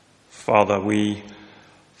Father, we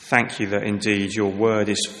thank you that indeed your word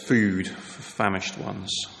is food for famished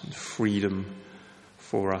ones and freedom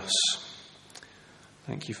for us.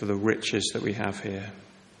 Thank you for the riches that we have here.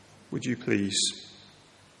 Would you please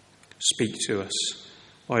speak to us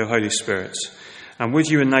by your Holy Spirit, and would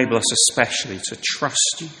you enable us especially to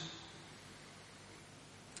trust you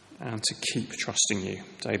and to keep trusting you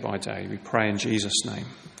day by day. We pray in Jesus' name.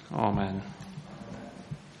 Amen.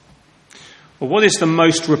 Well, what is the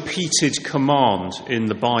most repeated command in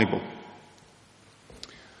the Bible?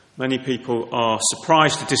 Many people are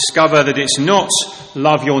surprised to discover that it's not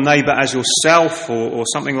love your neighbour as yourself or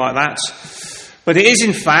something like that, but it is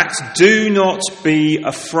in fact, do not be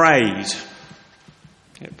afraid.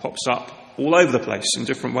 It pops up all over the place in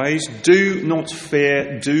different ways. Do not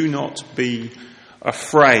fear, do not be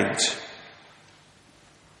afraid.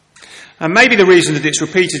 And maybe the reason that it's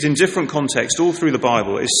repeated in different contexts all through the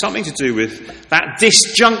Bible is something to do with that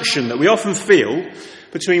disjunction that we often feel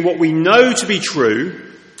between what we know to be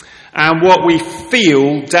true and what we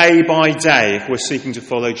feel day by day if we're seeking to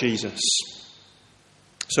follow Jesus.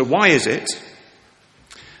 So why is it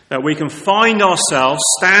that we can find ourselves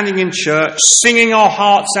standing in church, singing our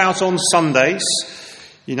hearts out on Sundays?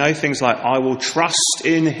 You know, things like, I will trust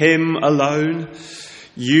in him alone.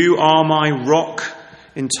 You are my rock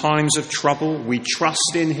in times of trouble. We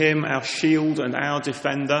trust in him, our shield and our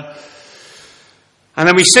defender. And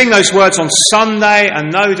then we sing those words on Sunday,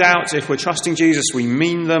 and no doubt if we're trusting Jesus, we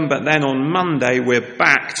mean them. But then on Monday, we're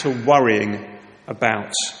back to worrying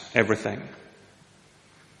about everything.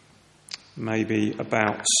 Maybe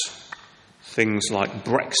about things like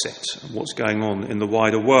Brexit and what's going on in the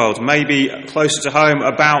wider world. Maybe closer to home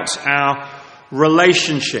about our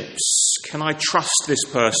relationships. Can I trust this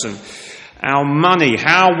person? Our money,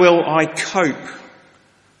 how will I cope?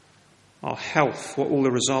 Our health, what will the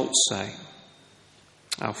results say?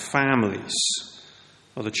 Our families,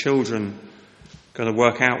 are the children going to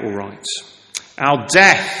work out all right? Our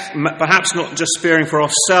death, perhaps not just fearing for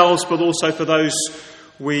ourselves, but also for those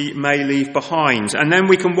we may leave behind. And then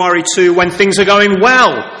we can worry too when things are going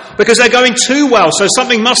well, because they're going too well, so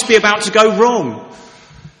something must be about to go wrong.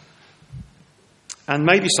 And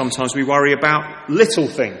maybe sometimes we worry about little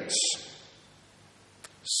things.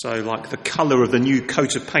 So like the colour of the new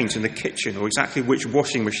coat of paint in the kitchen, or exactly which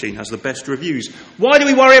washing machine has the best reviews. Why do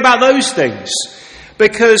we worry about those things?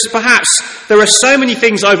 Because perhaps there are so many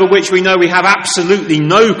things over which we know we have absolutely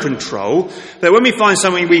no control, that when we find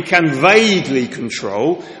something we can vaguely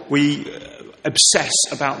control, we obsess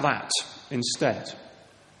about that instead.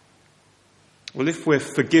 Well, if we're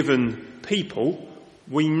forgiven people,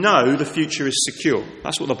 we know the future is secure.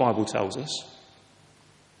 That's what the Bible tells us.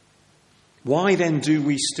 Why then do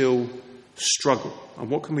we still struggle? And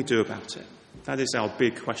what can we do about it? That is our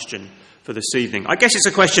big question for this evening. I guess it's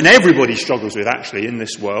a question everybody struggles with, actually, in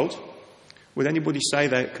this world. Would anybody say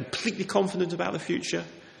they're completely confident about the future,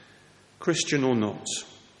 Christian or not?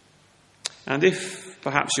 And if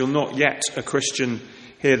perhaps you're not yet a Christian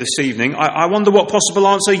here this evening, I wonder what possible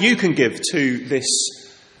answer you can give to this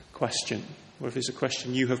question, or if it's a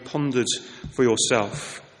question you have pondered for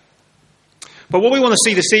yourself. But what we want to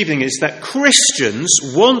see this evening is that Christians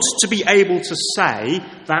want to be able to say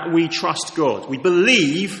that we trust God. We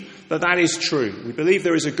believe that that is true. We believe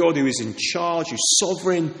there is a God who is in charge, who's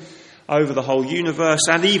sovereign over the whole universe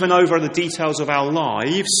and even over the details of our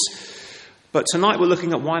lives. But tonight we're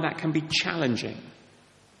looking at why that can be challenging.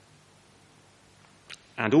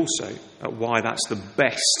 And also at why that's the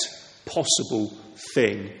best possible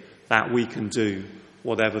thing that we can do,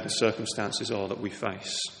 whatever the circumstances are that we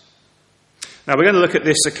face. Now we're going to look at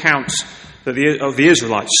this account of the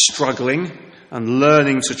Israelites struggling and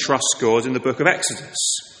learning to trust God in the book of Exodus.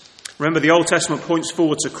 Remember, the Old Testament points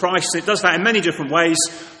forward to Christ, and it does that in many different ways,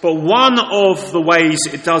 but one of the ways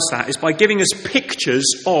it does that is by giving us pictures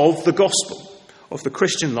of the gospel, of the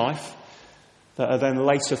Christian life, that are then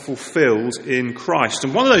later fulfilled in Christ.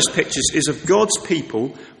 And one of those pictures is of God's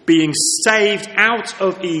people being saved out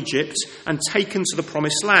of Egypt and taken to the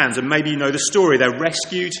promised land. And maybe you know the story. They're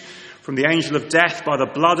rescued from the angel of death by the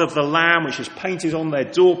blood of the Lamb, which is painted on their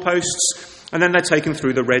doorposts, and then they're taken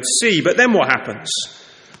through the Red Sea. But then what happens?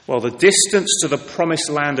 Well, the distance to the promised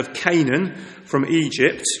land of Canaan from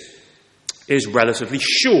Egypt is relatively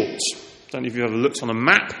short. I don't know if you've ever looked on a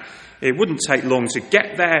map. It wouldn't take long to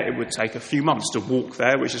get there. It would take a few months to walk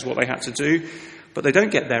there, which is what they had to do. But they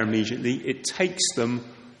don't get there immediately. It takes them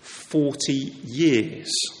 40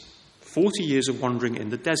 years. 40 years of wandering in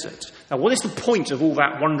the desert. Now, what is the point of all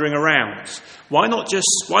that wandering around? Why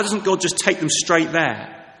doesn't God just take them straight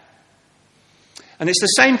there? And it's the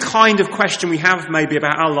same kind of question we have maybe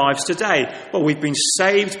about our lives today. Well, we've been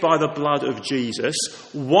saved by the blood of Jesus.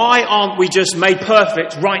 Why aren't we just made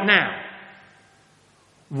perfect right now?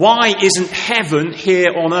 Why isn't heaven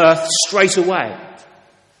here on earth straight away?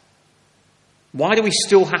 Why do we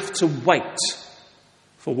still have to wait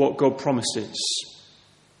for what God promises?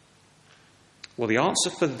 Well, the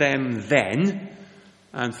answer for them then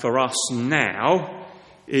and for us now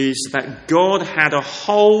is that God had a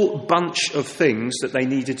whole bunch of things that they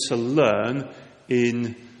needed to learn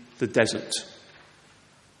in the desert.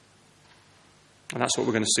 And that's what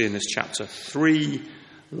we're going to see in this chapter. 3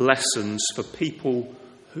 lessons for people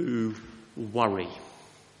who worry.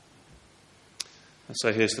 And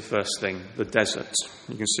so here's the first thing, the desert.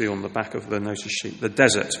 You can see on the back of the notice sheet, the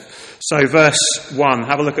desert. So verse 1,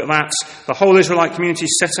 have a look at that. The whole Israelite community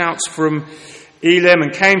set out from Elim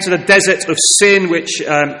and came to the desert of Sin, which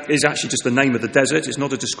is actually just the name of the desert. It's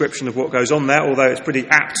not a description of what goes on there, although it's a pretty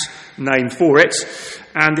apt name for it.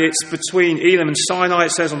 And it's between Elim and Sinai.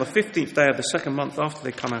 It says on the 15th day of the second month after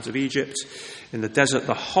they come out of Egypt, in the desert,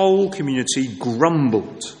 the whole community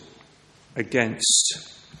grumbled against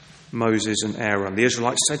Moses and Aaron. The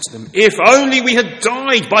Israelites said to them, "If only we had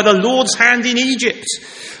died by the Lord's hand in Egypt.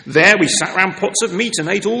 There we sat round pots of meat and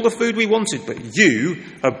ate all the food we wanted, but you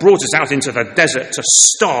have brought us out into the desert to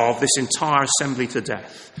starve this entire assembly to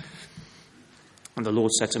death." And the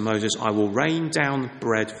Lord said to Moses, "I will rain down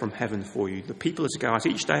bread from heaven for you. The people are to go out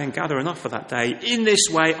each day and gather enough for that day. In this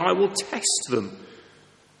way I will test them.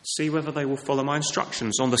 See whether they will follow my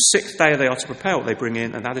instructions. On the 6th day they are to prepare what they bring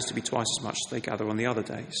in, and that is to be twice as much as they gather on the other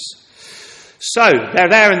days." So, they're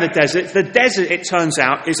there in the desert. The desert, it turns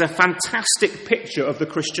out, is a fantastic picture of the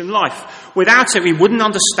Christian life. Without it, we wouldn't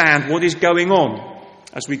understand what is going on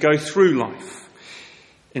as we go through life.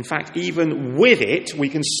 In fact, even with it, we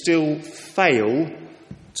can still fail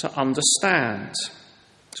to understand.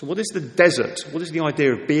 So what is the desert? What is the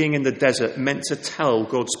idea of being in the desert meant to tell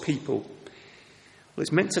God's people? Well,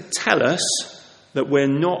 it's meant to tell us that we're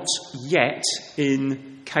not yet in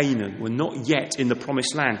Canaan. We're not yet in the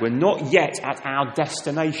promised land. We're not yet at our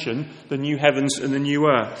destination, the new heavens and the new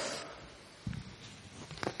earth.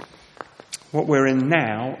 What we're in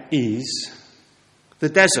now is the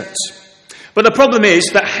desert. But the problem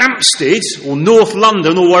is that Hampstead or North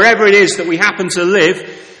London or wherever it is that we happen to live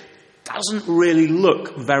doesn't really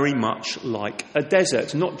look very much like a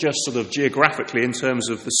desert. Not just sort of geographically in terms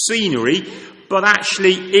of the scenery, but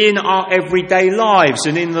actually in our everyday lives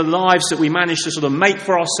and in the lives that we manage to sort of make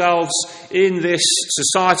for ourselves in this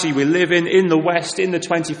society we live in the West, in the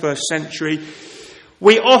 21st century.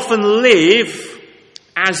 We often live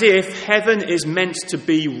as if heaven is meant to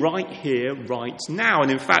be right here, right now.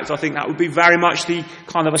 And in fact, I think that would be very much the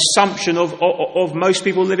kind of assumption of most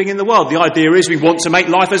people living in the world. The idea is we want to make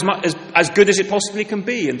life as good as it possibly can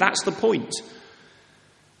be, and that's the point.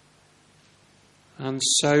 And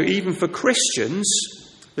so even for Christians,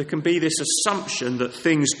 there can be this assumption that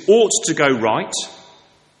things ought to go right,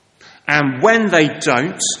 and when they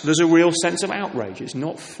don't, there's a real sense of outrage. It's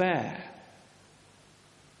not fair.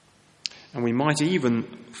 And we might even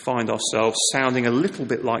find ourselves sounding a little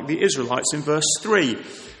bit like the Israelites in verse 3.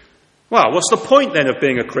 Well, what's the point then of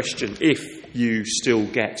being a Christian if you still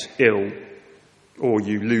get ill, or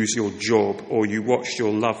you lose your job, or you watch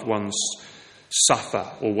your loved ones suffer,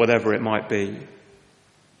 or whatever it might be?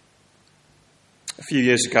 A few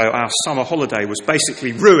years ago, our summer holiday was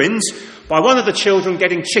basically ruined by one of the children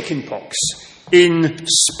getting chickenpox in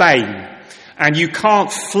Spain. And you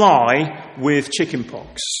can't fly with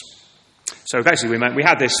chickenpox. So basically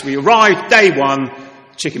we arrived day one,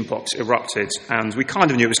 chickenpox erupted, and we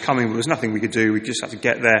kind of knew it was coming, but there was nothing we could do. We just had to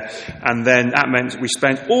get there. And then that meant we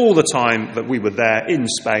spent all the time that we were there in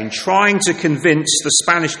Spain trying to convince the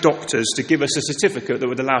Spanish doctors to give us a certificate that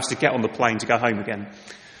would allow us to get on the plane to go home again.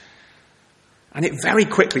 And it very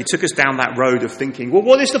quickly took us down that road of thinking, well,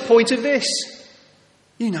 what is the point of this?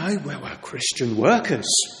 You know, we're Christian workers.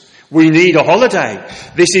 We need a holiday.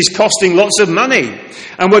 This is costing lots of money.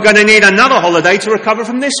 And we're going to need another holiday to recover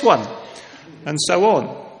from this one. And so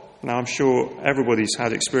on. Now, I'm sure everybody's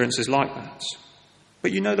had experiences like that.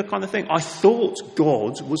 But you know the kind of thing. I thought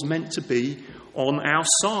God was meant to be on our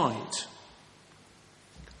side.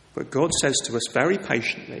 But God says to us very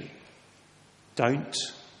patiently, don't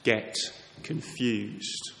get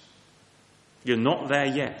confused. You're not there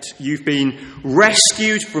yet. You've been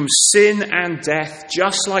rescued from sin and death,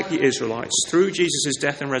 just like the Israelites, through Jesus'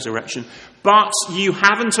 death and resurrection, but you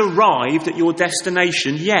haven't arrived at your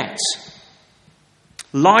destination yet.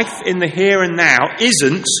 Life in the here and now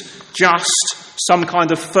isn't just some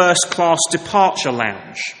kind of first-class departure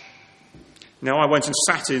lounge. Now, I went and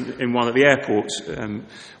sat in one at the airport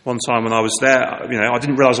one time when I was there. I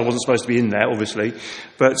didn't realise I wasn't supposed to be in there, obviously.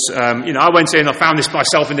 But, I went in, I found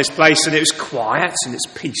myself in this place, and it was quiet and it's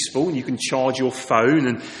peaceful, and you can charge your phone,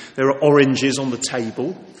 and there are oranges on the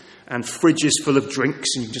table, and fridges full of drinks,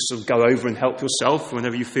 and you can just sort of go over and help yourself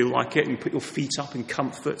whenever you feel like it, and put your feet up in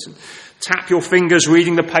comfort, and tap your fingers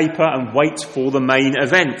reading the paper, and wait for the main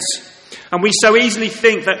event. And we so easily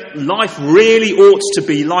think that life really ought to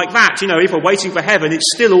be like that. If we're waiting for heaven, it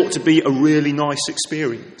still ought to be a really nice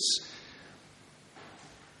experience.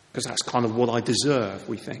 Because that's kind of what I deserve,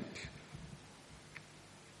 we think.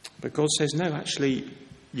 But God says, no, actually,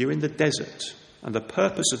 you're in the desert. And the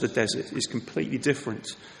purpose of the desert is completely different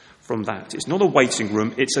from that. It's not a waiting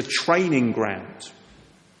room, it's a training ground.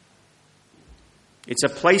 It's a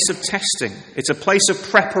place of testing. It's a place of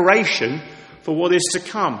preparation for what is to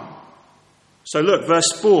come. So look,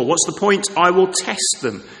 verse 4, what's the point? I will test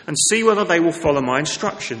them and see whether they will follow my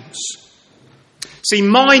instructions. See,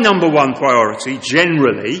 my number one priority,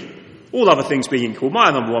 generally, all other things being equal,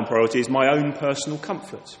 my number one priority is my own personal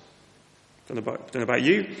comfort. Don't know about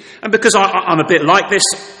you. And because I'm a bit like this,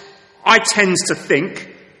 I tend to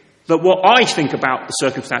think that what I think about the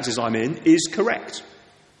circumstances I'm in is correct.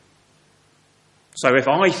 So if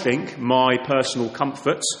I think my personal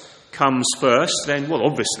comfort comes first, then, well,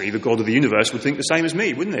 obviously the God of the universe would think the same as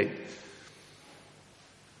me, wouldn't he?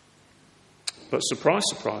 But surprise,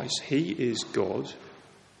 surprise, he is God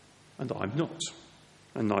and I'm not.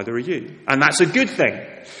 And neither are you. And that's a good thing,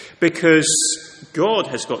 because God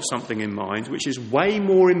has got something in mind which is way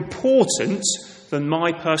more important than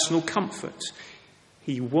my personal comfort.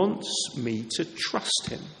 He wants me to trust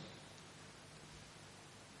him.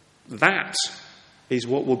 That is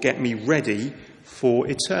what will get me ready for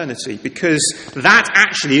eternity, because that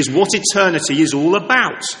actually is what eternity is all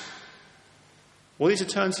about. What is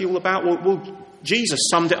eternity all about? Well, Jesus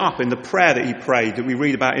summed it up in the prayer that he prayed that we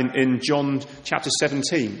read about in John chapter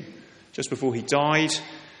 17. Just before he died,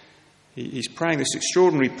 he's praying this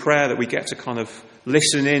extraordinary prayer that we get to kind of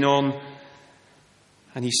listen in on.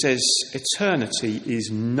 And he says, eternity is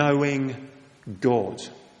knowing God.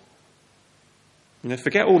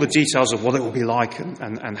 Forget all the details of what it will be like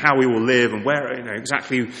and how we will live and where,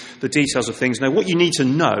 exactly the details of things. No, what you need to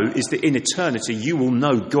know is that in eternity you will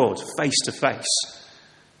know God face to face.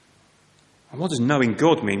 And what does knowing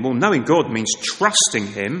God mean? Well, knowing God means trusting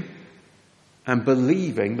him and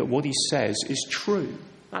believing that what he says is true.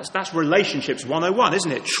 That's relationships 101,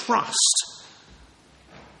 isn't it? Trust.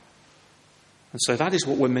 And so that is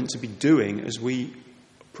what we're meant to be doing as we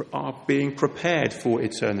are being prepared for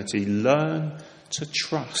eternity. Learn to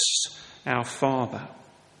trust our Father.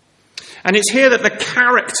 And it's here that the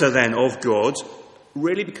character then of God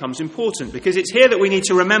really becomes important, because it's here that we need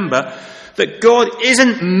to remember that God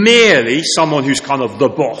isn't merely someone who's kind of the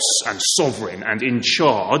boss and sovereign and in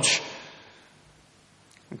charge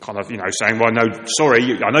and kind of, saying, well, no,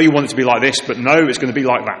 sorry, I know you want it to be like this, but no, it's going to be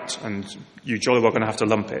like that, and you jolly well going to have to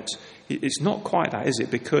lump it. It's not quite that, is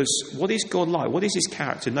it? Because what is God like? What is his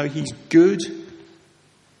character? No, he's good,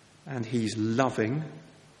 and he's loving,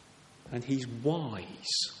 and he's wise.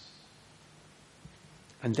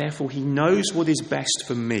 And therefore he knows what is best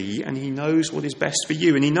for me, and he knows what is best for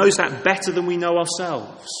you, and he knows that better than we know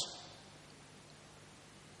ourselves.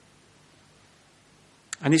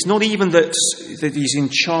 And it's not even that he's in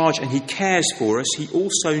charge and he cares for us, he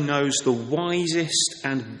also knows the wisest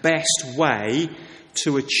and best way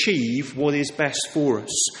to achieve what is best for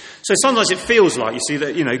us. So sometimes it feels like, you see,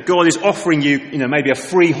 that, God is offering you, maybe a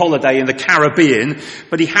free holiday in the Caribbean,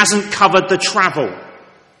 but he hasn't covered the travel.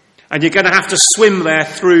 And you're going to have to swim there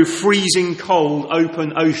through freezing cold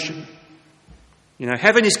open ocean.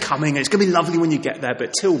 Heaven is coming and it's going to be lovely when you get there,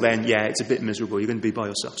 but till then, it's a bit miserable. You're going to be by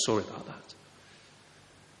yourself. Sorry about that.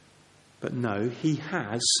 But no, he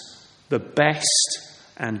has the best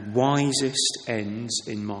and wisest ends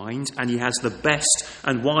in mind, and he has the best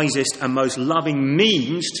and wisest and most loving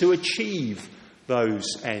means to achieve those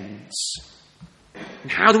ends.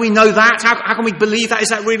 And how do we know that? How can we believe that? Is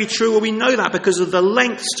that really true? Well, we know that because of the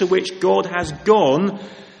lengths to which God has gone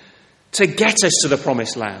to get us to the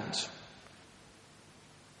promised land.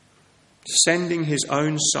 Sending his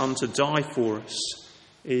own Son to die for us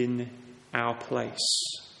in our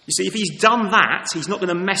place. You see, if he's done that, he's not going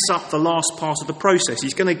to mess up the last part of the process.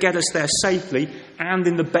 He's going to get us there safely and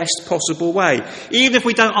in the best possible way. Even if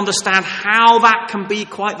we don't understand how that can be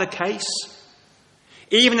quite the case,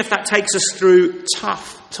 even if that takes us through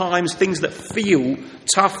tough times, things that feel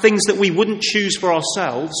tough, things that we wouldn't choose for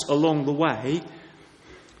ourselves along the way,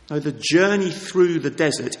 No, the journey through the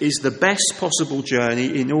desert is the best possible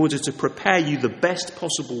journey in order to prepare you the best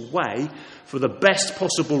possible way for the best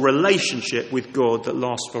possible relationship with God that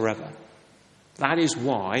lasts forever. That is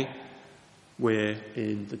why we're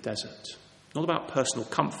in the desert. It's not about personal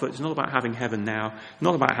comfort. It's not about having heaven now.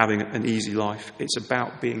 Not about having an easy life. It's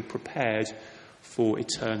about being prepared for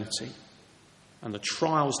eternity. And the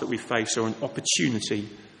trials that we face are an opportunity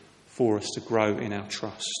for us to grow in our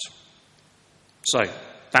trust. So,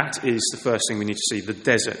 that is the first thing we need to see, the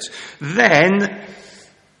desert. Then,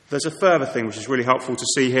 there's a further thing which is really helpful to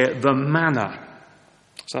see here, the manna.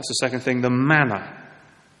 So that's the second thing, the manna.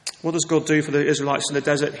 What does God do for the Israelites in the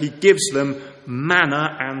desert? He gives them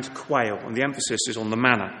manna and quail, and the emphasis is on the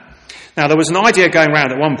manna. Now, there was an idea going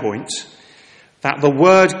around at one point that the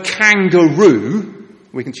word kangaroo,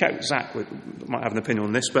 we can check Zach might have an opinion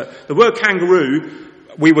on this, but the word kangaroo,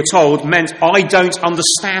 we were told, meant I don't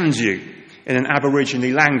understand you in an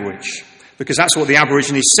Aborigine language, because that's what the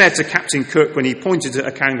Aborigines said to Captain Cook when he pointed at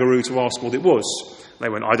a kangaroo to ask what it was. They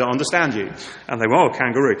went, I don't understand you. And they went, oh,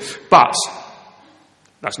 kangaroo. But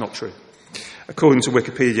that's not true. According to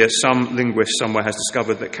Wikipedia, some linguist somewhere has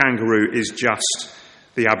discovered that kangaroo is just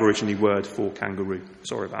the Aborigine word for kangaroo.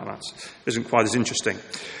 Sorry about that. It isn't quite as interesting.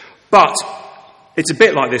 But it's a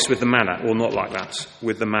bit like this with the manna, or not like that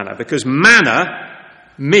with the manna, because manna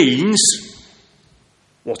means,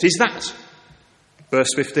 what is that?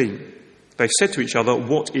 Verse 15. They said to each other,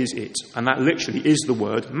 what is it? And that literally is the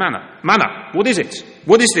word manna. Manna, what is it?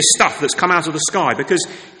 What is this stuff that's come out of the sky? Because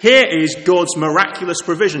here is God's miraculous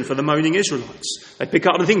provision for the moaning Israelites. They pick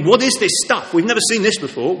up and think, what is this stuff? We've never seen this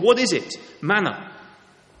before. What is it? Manna.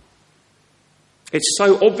 It's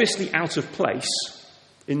so obviously out of place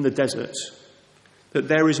in the desert that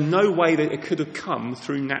there is no way that it could have come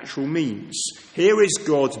through natural means. Here is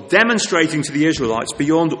God demonstrating to the Israelites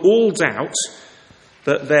beyond all doubt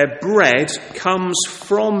that their bread comes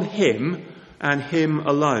from him and him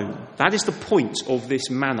alone. That is the point of this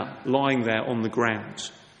manna lying there on the ground.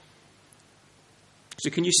 So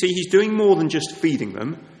can you see, he's doing more than just feeding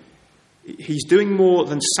them. He's doing more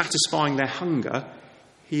than satisfying their hunger.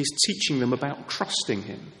 He is teaching them about trusting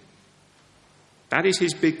him. That is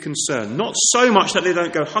his big concern. Not so much that they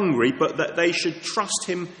don't go hungry, but that they should trust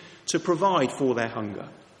him to provide for their hunger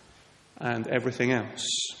and everything else.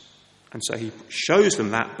 And so he shows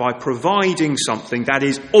them that by providing something that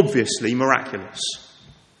is obviously miraculous.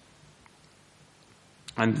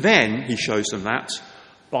 And then he shows them that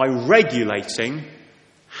by regulating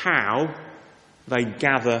how they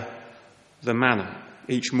gather the manna.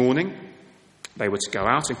 Each morning, they were to go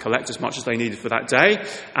out and collect as much as they needed for that day.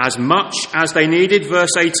 As much as they needed,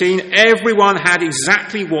 verse 18, everyone had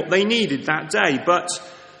exactly what they needed that day. But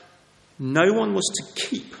no one was to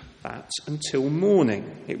keep that until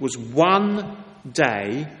morning. It was one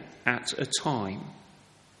day at a time.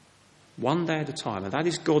 One day at a time. And that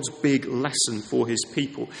is God's big lesson for his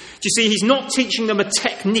people. Do you see, he's not teaching them a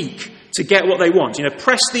technique to get what they want. You know,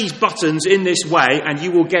 press these buttons in this way and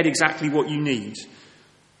you will get exactly what you need.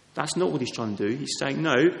 That's not what he's trying to do. He's saying,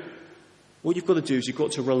 no, what you've got to do is you've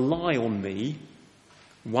got to rely on me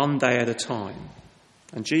one day at a time.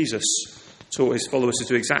 And Jesus taught his followers to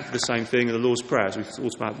do exactly the same thing in the Lord's Prayer, as we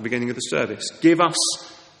talked about at the beginning of the service. Give us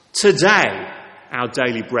today our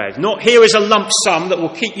daily bread. Not here is a lump sum that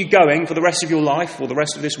will keep you going for the rest of your life, or the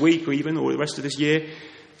rest of this week, or the rest of this year.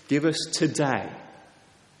 Give us today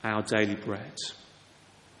our daily bread.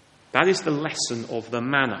 That is the lesson of the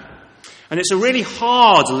manna. And it's a really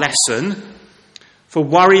hard lesson for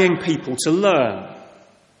worrying people to learn.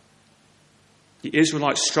 The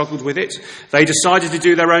Israelites struggled with it. They decided to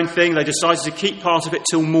do their own thing. They decided to keep part of it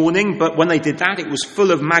till morning. But when they did that, it was full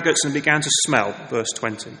of maggots and began to smell. Verse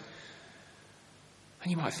 20. And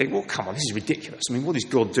you might think, well, come on, this is ridiculous. I mean, what is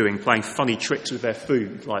God doing, playing funny tricks with their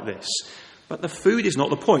food like this? But the food is not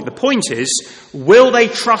the point. The point is, will they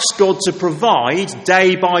trust God to provide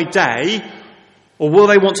day by day, or will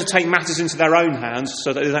they want to take matters into their own hands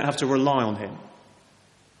so that they don't have to rely on him?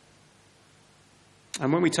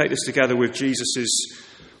 And when we take this together with Jesus'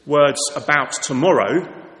 words about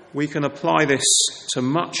tomorrow, we can apply this to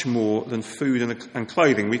much more than food and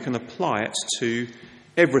clothing. We can apply it to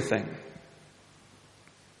everything.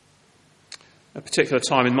 A particular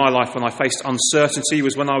time in my life when I faced uncertainty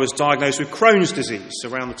was when I was diagnosed with Crohn's disease,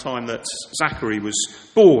 around the time that Zachary was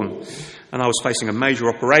born. And I was facing a major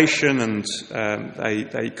operation, and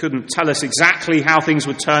they couldn't tell us exactly how things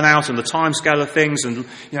would turn out and the timescale of things. And,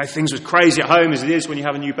 you know, things were crazy at home, as it is when you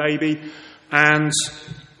have a new baby. And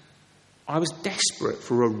I was desperate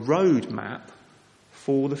for a roadmap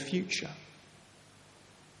for the future.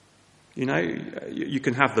 You know, you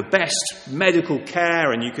can have the best medical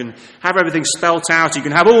care and you can have everything spelt out. You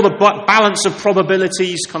can have all the balance of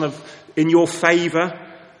probabilities kind of in your favour.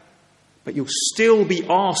 But you'll still be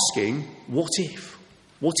asking, what if?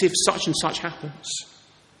 What if such and such happens?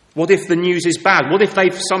 What if the news is bad? What if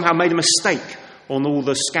they've somehow made a mistake on all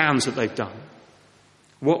the scans that they've done?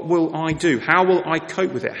 What will I do? How will I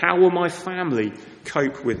cope with it? How will my family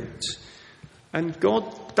cope with it? And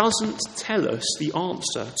God doesn't tell us the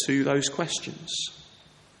answer to those questions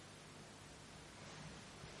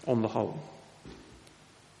on the whole.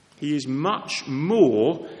 He is much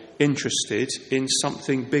more interested in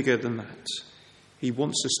something bigger than that. He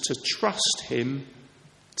wants us to trust him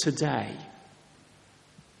today.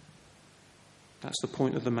 That's the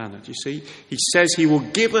point of the manna. Do you see? He says he will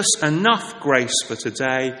give us enough grace for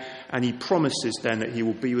today, and he promises then that he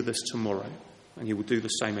will be with us tomorrow, and he will do the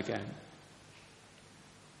same again.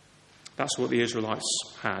 That's what the Israelites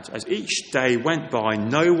had. As each day went by,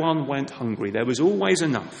 no one went hungry. There was always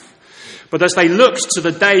enough. But as they looked to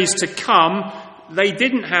the days to come, they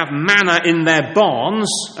didn't have manna in their barns,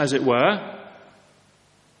 as it were.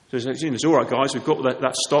 So it's all right, guys, we've got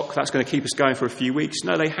that stock, that's going to keep us going for a few weeks.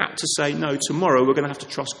 No, they had to say, no, tomorrow we're going to have to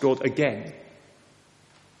trust God again.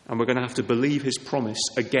 And we're going to have to believe his promise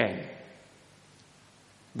again,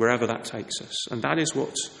 wherever that takes us. And that is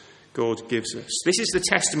what God gives us. This is the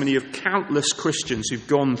testimony of countless Christians who've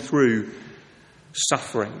gone through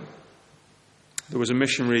suffering. There was a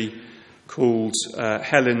missionary called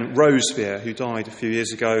Helen Rosevear, who died a few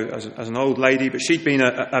years ago as an old lady, but she'd been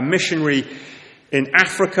a missionary in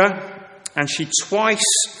Africa, and she twice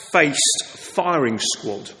faced firing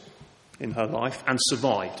squad in her life and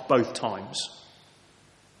survived both times.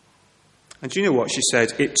 And do you know what she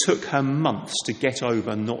said? It took her months to get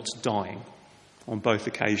over not dying on both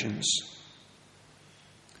occasions.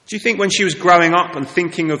 Do you think when she was growing up and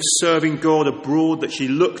thinking of serving God abroad that she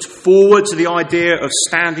looked forward to the idea of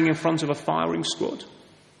standing in front of a firing squad? Do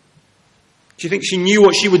you think she knew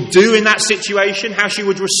what she would do in that situation, how she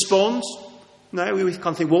would respond? No, we kind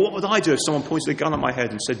of think, well, what would I do if someone pointed a gun at my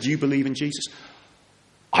head and said, do you believe in Jesus?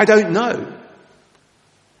 I don't know.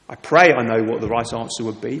 I pray I know what the right answer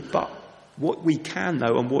would be, but what we can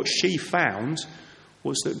know and what she found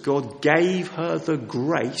was that God gave her the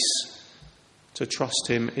grace to trust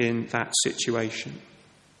him in that situation.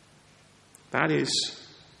 That is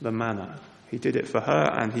the manna. He did it for her,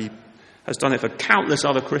 and he has done it for countless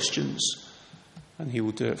other Christians, and he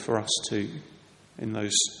will do it for us too in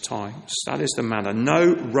those times. That is the manna.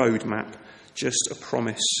 No roadmap, just a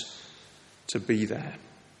promise to be there.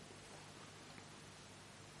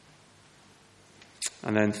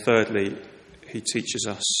 And then thirdly, he teaches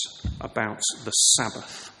us about the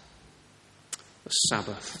Sabbath. The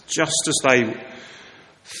Sabbath. Just as they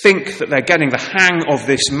think that they're getting the hang of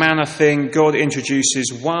this manna thing, God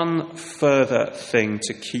introduces one further thing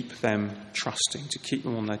to keep them trusting, to keep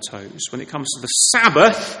them on their toes. When it comes to the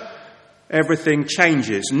Sabbath, everything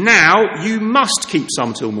changes. Now you must keep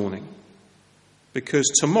some till morning, because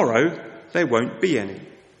tomorrow there won't be any.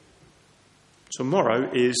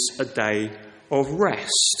 Tomorrow is a day of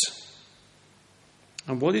rest.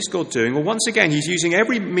 And what is God doing? Well, once again, he's using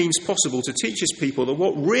every means possible to teach his people that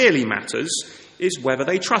what really matters is whether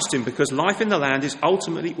they trust him, because life in the land is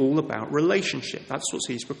ultimately all about relationship. That's what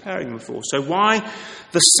he's preparing them for. So why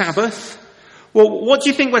the Sabbath? Well, what do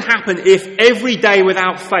you think would happen if every day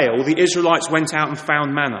without fail the Israelites went out and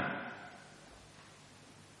found manna?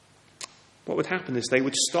 What would happen is they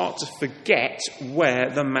would start to forget where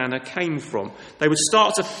the manna came from. They would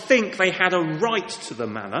start to think they had a right to the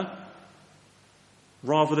manna,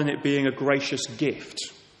 rather than it being a gracious gift.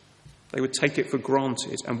 They would take it for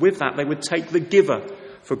granted. And with that, they would take the giver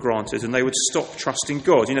for granted, and they would stop trusting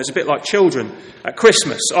God. You know, it's a bit like children at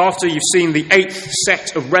Christmas. After you've seen the 8th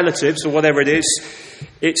set of relatives, or whatever it is,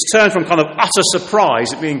 it's turned from kind of utter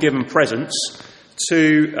surprise at being given presents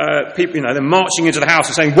to people, you know, they're marching into the house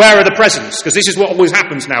and saying, where are the presents? Because this is what always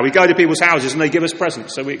happens now. We go to people's houses and they give us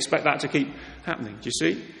presents, so we expect that to keep happening. Do you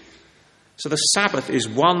see? So the Sabbath is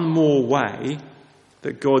one more way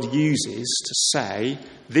that God uses to say,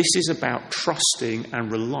 this is about trusting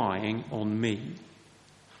and relying on me.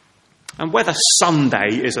 And whether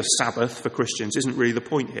Sunday is a Sabbath for Christians isn't really the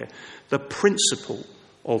point here. The principle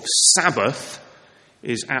of Sabbath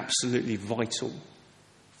is absolutely vital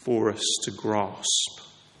for us to grasp.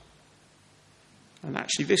 And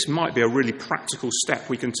actually, this might be a really practical step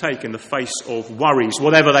we can take in the face of worries,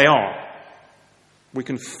 whatever they are. We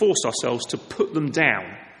can force ourselves to put them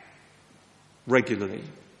down regularly.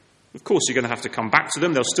 Of course, you're going to have to come back to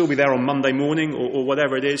them. They'll still be there on Monday morning or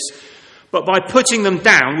whatever it is. But by putting them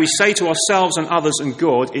down, we say to ourselves and others and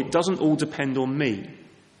God, it doesn't all depend on me.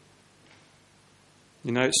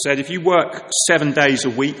 You know, it said if you work 7 days a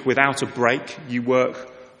week without a break, you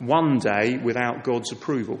work 1 day without God's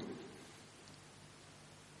approval.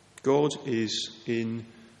 God is in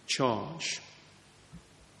charge.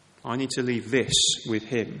 I need to leave this with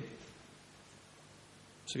him.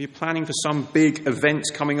 So if you're planning for some big event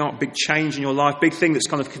coming up, big change in your life, big thing that's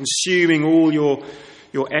kind of consuming all your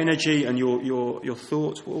energy and your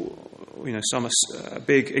thoughts, well, you know, a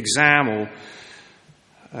big exam or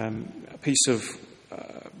a piece of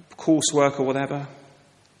coursework or whatever,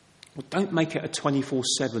 well, don't make it a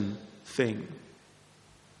 24/7 thing.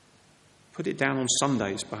 Put it down on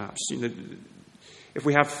Sundays, perhaps. You know, if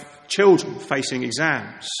we have children facing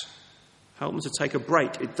exams, help them to take a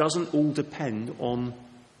break. It doesn't all depend on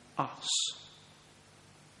us.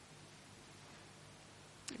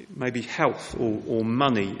 Maybe health or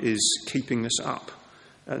money is keeping us up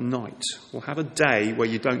at night. Well, have a day where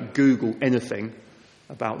you don't Google anything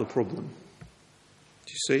about the problem.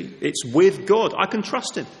 Do you see? It's with God. I can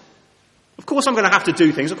trust him. Of course I'm going to have to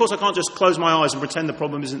do things. Of course I can't just close my eyes and pretend the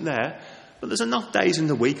problem isn't there. But there's enough days in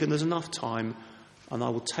the week and there's enough time, and I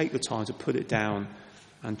will take the time to put it down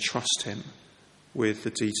and trust him with the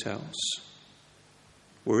details.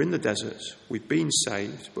 We're in the desert. We've been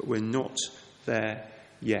saved, but we're not there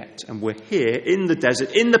yet. And we're here in the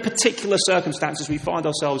desert, in the particular circumstances we find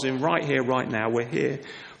ourselves in right here, right now. We're here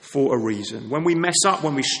for a reason. When we mess up,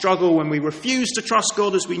 when we struggle, when we refuse to trust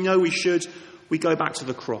God as we know we should, we go back to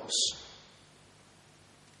the cross.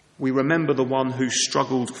 We remember the one who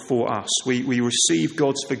struggled for us. We receive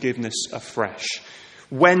God's forgiveness afresh.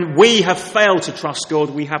 When we have failed to trust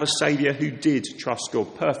God, we have a Saviour who did trust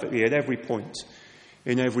God perfectly at every point,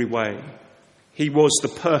 in every way. He was the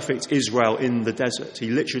perfect Israel in the desert. He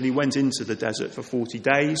literally went into the desert for 40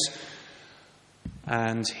 days.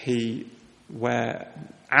 And where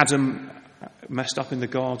Adam messed up in the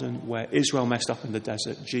garden, where Israel messed up in the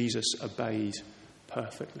desert, Jesus obeyed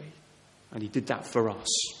perfectly. And he did that for us.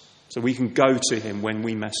 So we can go to him when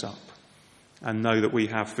we mess up and know that we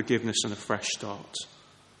have forgiveness and a fresh start.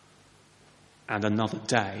 And another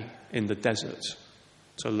day in the desert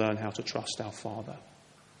to learn how to trust our Father.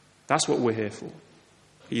 That's what we're here for.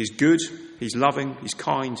 He is good, he's loving, he's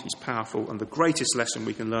kind, he's powerful, and the greatest lesson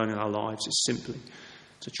we can learn in our lives is simply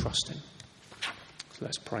to trust him. So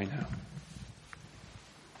let's pray now.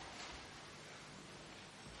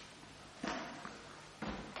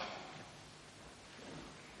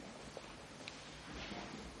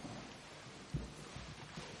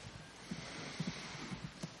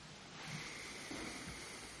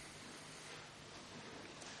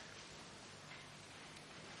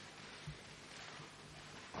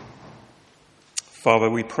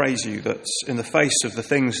 Father, we praise you that in the face of the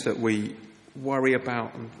things that we worry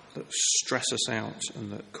about and that stress us out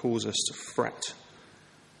and that cause us to fret,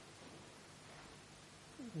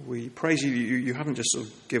 we praise you that you haven't just sort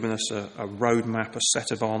of given us a roadmap, a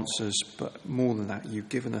set of answers, but more than that, you've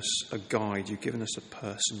given us a guide, you've given us a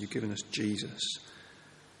person, you've given us Jesus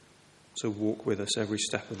to walk with us every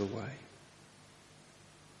step of the way.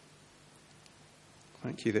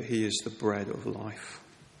 Thank you that he is the bread of life.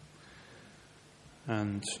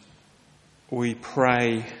 And we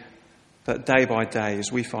pray that day by day,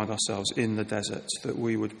 as we find ourselves in the desert, that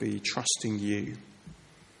we would be trusting you,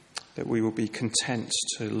 that we will be content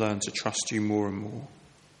to learn to trust you more and more,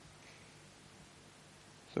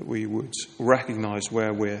 that we would recognise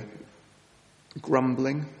where we're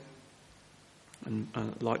grumbling, and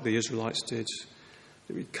like the Israelites did,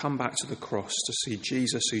 that we'd come back to the cross to see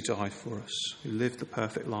Jesus who died for us, who lived the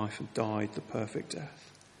perfect life and died the perfect death.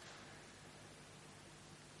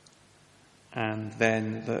 And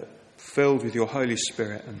then that filled with your Holy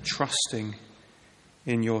Spirit and trusting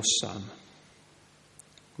in your Son,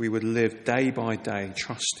 we would live day by day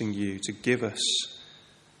trusting you to give us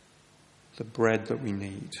the bread that we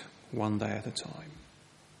need, one day at a time.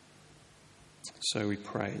 So we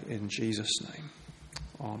pray in Jesus' name.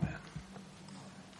 Amen.